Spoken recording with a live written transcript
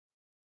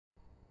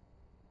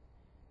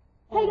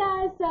Hey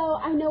guys, so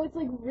I know it's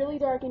like really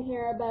dark in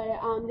here, but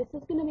this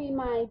is gonna be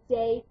my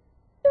day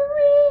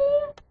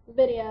 3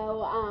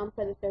 video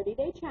for the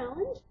 30-day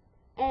challenge,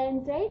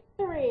 and day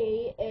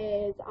 3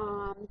 is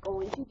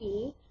going to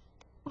be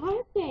 5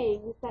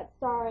 things that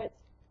start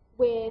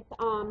with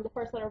the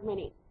first letter of my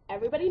name.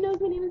 Everybody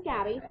knows my name is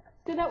Gabby,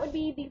 so that would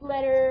be the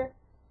letter.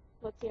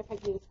 Let's see if I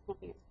can use my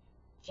fingers.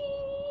 G.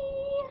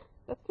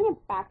 That's kind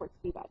of backwards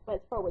to be bad, but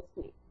it's forwards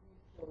to me.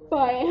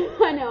 But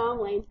I know I'm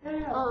lame. I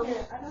know how to do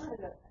it.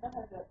 I'll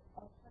try to give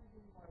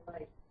you more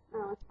light.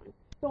 Oh, it's fine.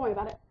 Don't worry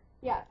about it.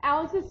 Yeah,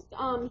 Alex is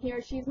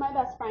here. She's my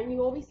best friend. You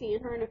will be seeing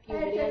her in a few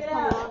videos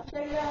coming up.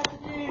 Check it out.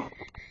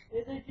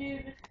 It's a G.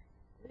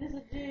 It's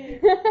a G.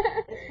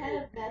 It's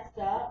kind of messed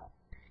up.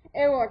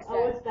 It works.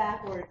 Oh, it's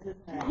backwards,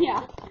 isn't it?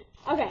 Yeah.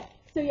 Okay.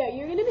 So yeah,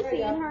 you're gonna be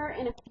seeing her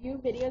in a few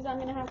videos I'm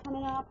gonna have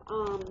coming up.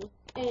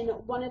 In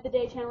one of the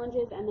day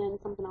challenges and then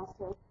something else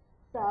too.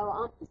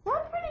 So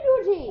stop trying to do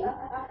a G.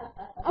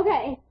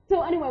 Okay.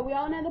 So anyway, we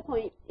all know the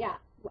point. Yeah.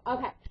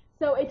 Okay.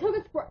 So it took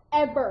us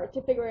forever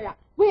to figure it out.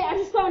 Wait, I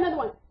just saw another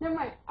one. Never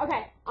mind.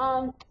 Okay.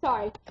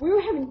 Sorry. We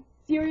were having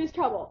serious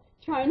trouble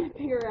trying to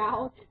figure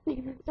out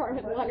things that start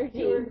with the letter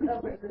G.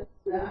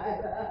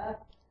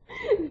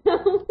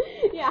 So,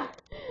 yeah.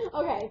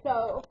 Okay,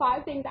 so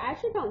 5 things. I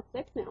actually found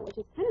 6 now, which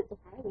is kind of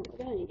surprising.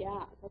 We're gonna,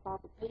 yeah, that's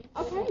awesome.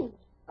 Okay.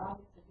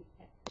 Obviously, he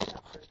can't.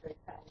 Not for a great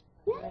cat.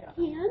 Yeah,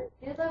 he can.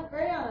 He does have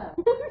gray on him.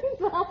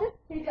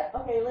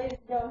 Okay, ladies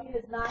and gentlemen, he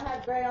does not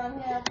have gray on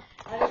him.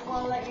 I just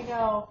want to let you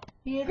know.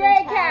 He is Gray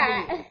a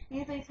tabby. cat.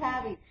 He's a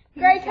tabby.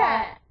 Gray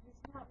cat.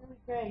 He's not really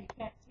gray. You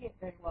can't see it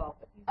very well,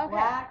 but he's Okay.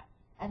 black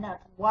and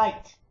that's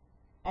white.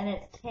 And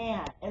it's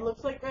tan. It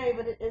looks like gray,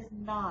 but it is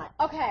not.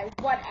 Okay,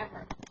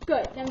 whatever.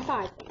 Good. Then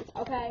 5 things.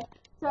 Okay.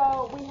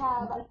 So we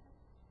have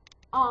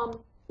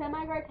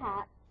semi-gray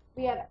cat.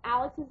 We have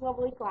Alex's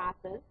lovely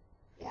glasses.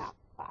 Yeah,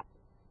 glasses.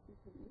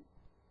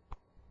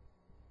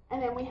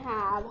 And then we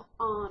have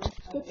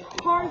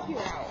Guitar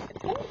Hero.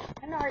 It's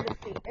kind of hard to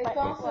see. It's but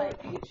also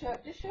like, you can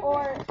just show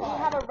or me. we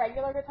have a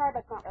regular guitar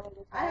that's not really a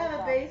guitar. I have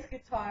so. a bass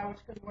guitar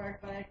which could work,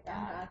 but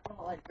I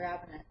don't like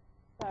grabbing it.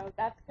 So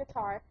that's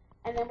guitar.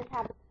 And then we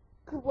have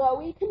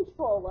Chloe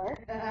controller.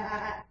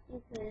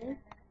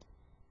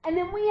 And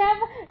then we have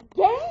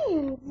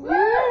games.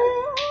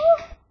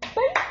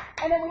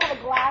 And then we have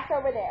a glass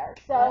over there.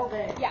 So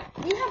yeah,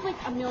 we have like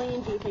a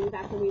million G things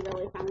after we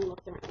really finally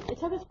looked around. It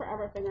took us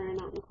forever figuring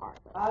it out in the car.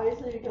 But,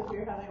 Obviously because we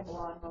were having a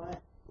blonde moment.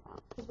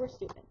 because we're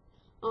stupid.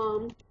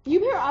 You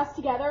pair us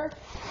together,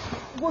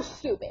 we're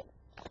stupid.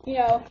 You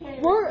know,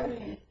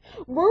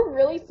 we're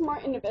really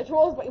smart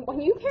individuals, but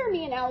when you pair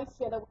me and Alex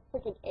together, we're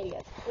freaking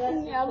idiots.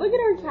 Yeah, look at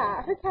our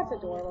cat. Her cat's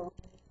adorable.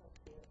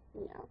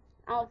 Yeah,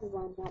 Alex is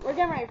one of them. We're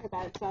getting ready for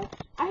bed, so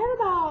I have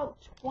about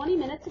 20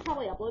 minutes to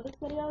probably upload this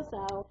video,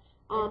 so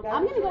I'm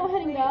gonna go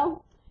ahead and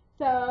go.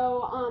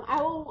 So I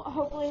will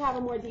hopefully have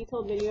a more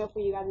detailed video for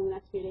you guys in the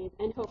next few days,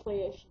 and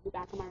hopefully it should be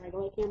back on my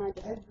regular camera,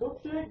 just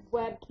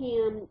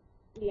webcam.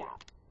 Yeah,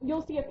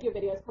 you'll see a few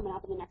videos coming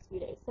up in the next few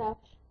days. So,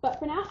 but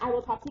for now, I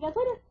will talk to you guys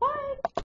later. Bye.